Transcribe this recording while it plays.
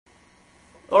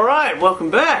Alright,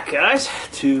 welcome back, guys,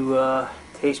 to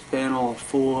Taste Panel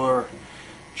for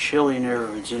Chili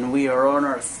Nerds, and we are on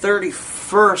our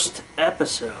 31st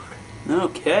episode.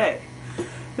 Okay,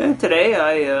 and today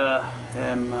I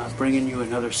am bringing you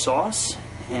another sauce,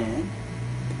 and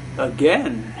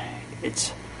again,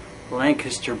 it's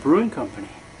Lancaster Brewing Company.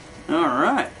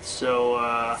 Alright,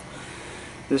 so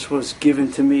this was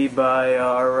given to me by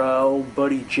our old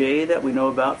buddy Jay that we know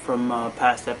about from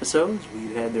past episodes.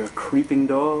 We've had their Creeping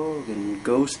Dog and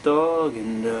Ghost Dog,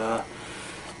 and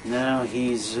now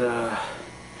he's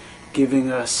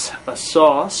giving us a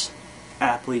sauce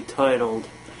aptly titled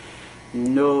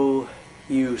No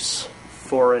Use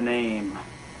for a Name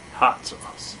Hot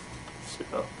Sauce.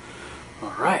 So,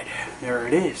 alright, there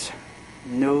it is.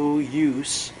 No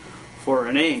use for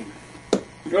a name.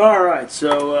 Alright,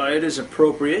 so it is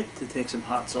appropriate to take some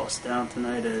hot sauce down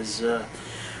tonight as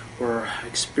we're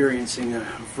experiencing a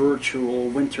virtual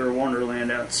winter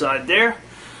wonderland outside there,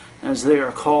 as they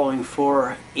are calling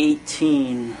for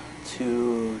 18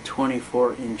 to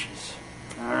 24 inches.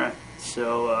 Alright,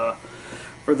 so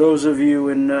for those of you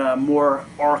in more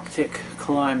Arctic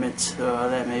climates,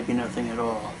 that may be nothing at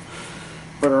all.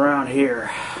 But around here,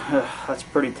 that's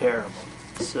pretty terrible.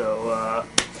 So,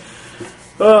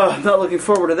 I'm not looking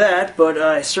forward to that, but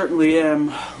I certainly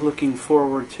am looking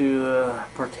forward to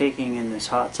partaking in this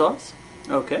hot sauce.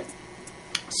 Okay.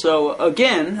 So,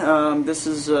 again, this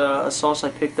is a sauce I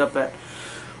picked up at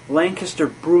Lancaster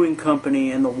Brewing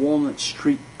Company in the Walnut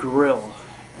Street Grill.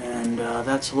 And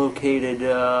that's located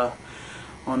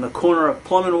on the corner of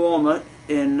Plum and Walnut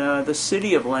in the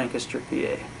city of Lancaster,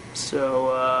 PA.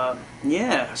 So,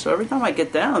 yeah, so every time I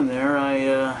get down there,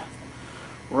 I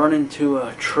run into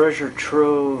a treasure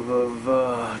trove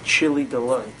of chili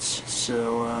delights.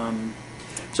 So,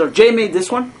 so Jay made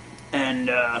this one, and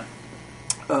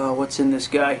what's in this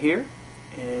guy here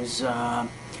is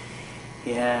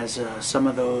he has some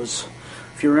of those.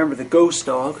 If you remember the Ghost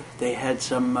Dog, they had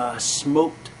some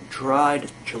smoked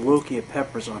dried jolokia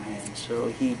peppers on hand. So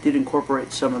he did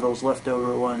incorporate some of those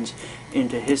leftover ones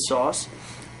into his sauce.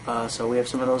 So we have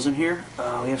some of those in here.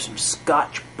 We have some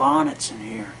Scotch bonnets in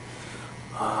here.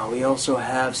 We also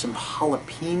have some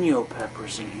jalapeno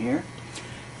peppers in here.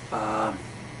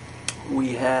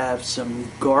 We have some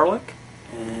garlic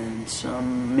and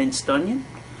some minced onion,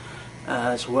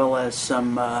 as well as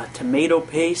some tomato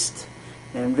paste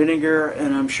and vinegar,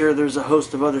 and I'm sure there's a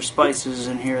host of other spices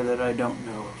in here that I don't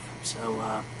know of.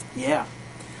 So, yeah,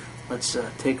 let's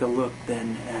take a look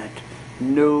then at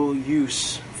No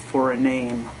Use for a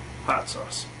Name hot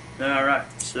sauce. Alright,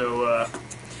 so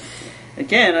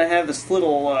again, I have this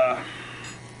little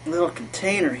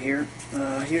container here.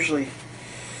 Usually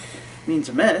means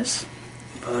a mess,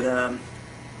 but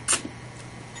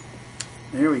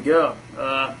there we go.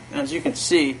 As you can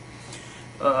see,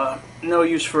 No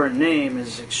Use for a Name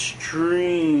is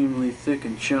extremely thick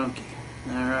and chunky.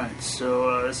 Alright,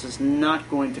 so this is not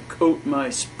going to coat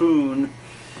my spoon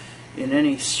in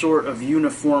any sort of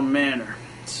uniform manner.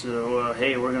 So,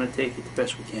 hey, we're going to take it the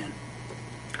best we can.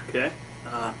 Okay?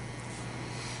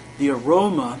 The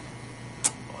aroma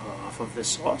off of this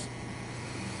sauce,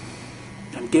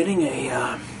 I'm getting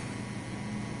a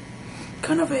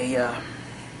kind of a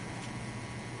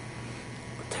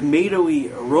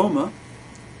tomatoey aroma,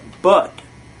 but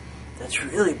that's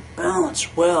really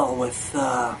balanced well with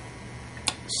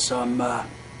some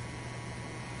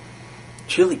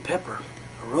chili pepper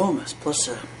aromas, plus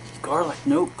a garlic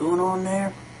note going on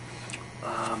there.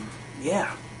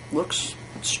 Yeah, looks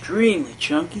extremely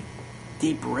chunky,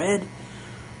 deep red,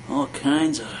 all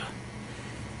kinds of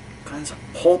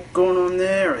pulp going on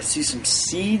there. I see some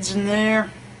seeds in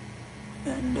there,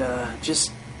 and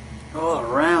just all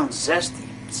around zesty.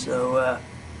 So,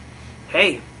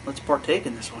 hey, let's partake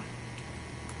in this one.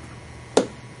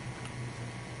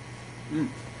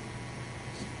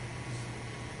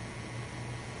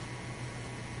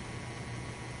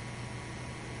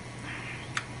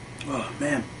 Oh,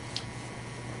 man.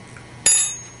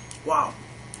 Wow.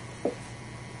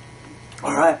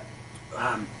 Alright.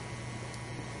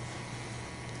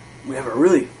 We have a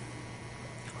really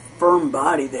firm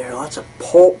body there. Lots of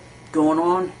pulp going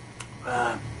on.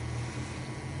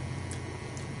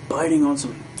 Biting on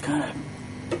some kind of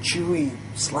chewy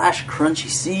 / crunchy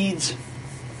seeds.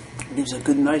 Gives a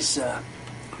good, nice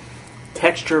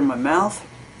texture in my mouth.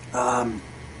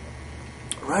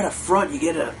 Right up front, you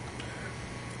get a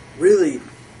really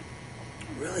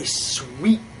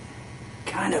sweet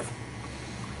kind of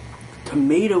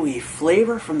tomatoey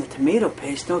flavor from the tomato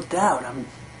paste, no doubt.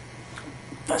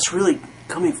 That's really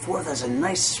coming forth as a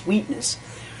nice sweetness.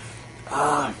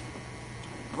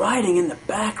 Riding in the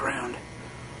background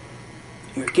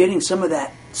you're getting some of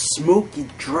that smoky,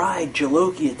 dry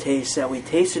jalapeño taste that we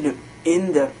tasted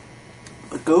in the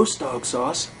Ghost Dog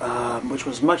sauce, which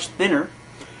was much thinner.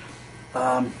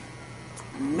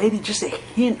 Maybe just a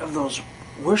hint of those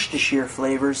Worcestershire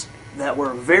flavors that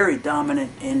were very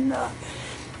dominant in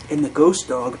the Ghost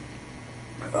Dog.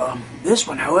 This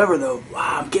one, however, though,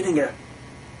 wow, I'm getting a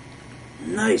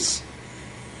nice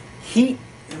heat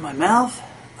in my mouth.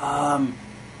 My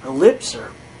lips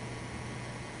are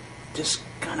just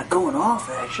kind of going off,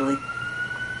 actually.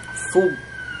 Full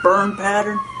burn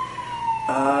pattern.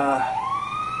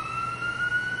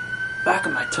 Back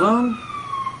of my tongue.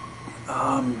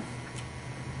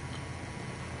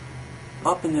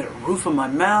 Up in the roof of my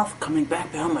mouth, coming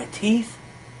back behind my teeth.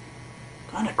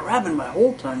 Kind of grabbing my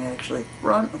whole tongue, actually.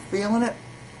 Front, I'm feeling it.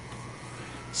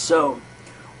 So,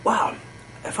 wow.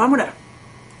 If I want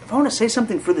to say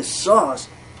something for this sauce,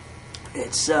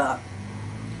 it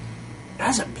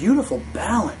has a beautiful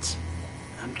balance.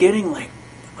 I'm getting like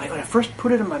when I first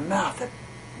put it in my mouth, that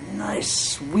nice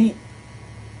sweet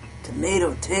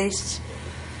tomato tastes,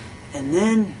 and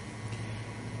then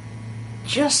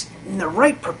just in the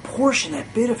right proportion,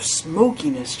 that bit of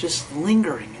smokiness just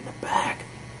lingering in the back.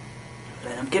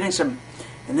 And I'm getting some,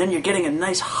 and then you're getting a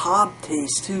nice hob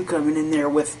taste too coming in there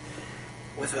with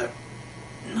a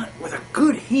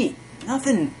good heat.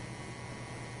 Nothing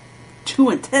too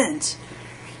intense,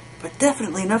 but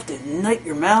definitely enough to ignite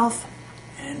your mouth.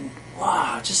 And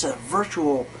wow, just a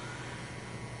virtual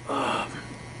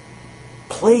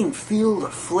playing field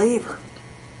of flavor.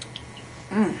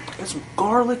 Got some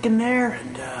garlic in there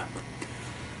and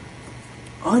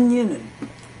onion, and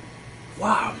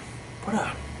wow, what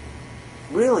a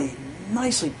really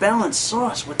nicely balanced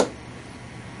sauce with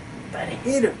that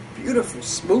hit of beautiful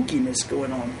smokiness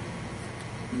going on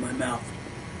in my mouth.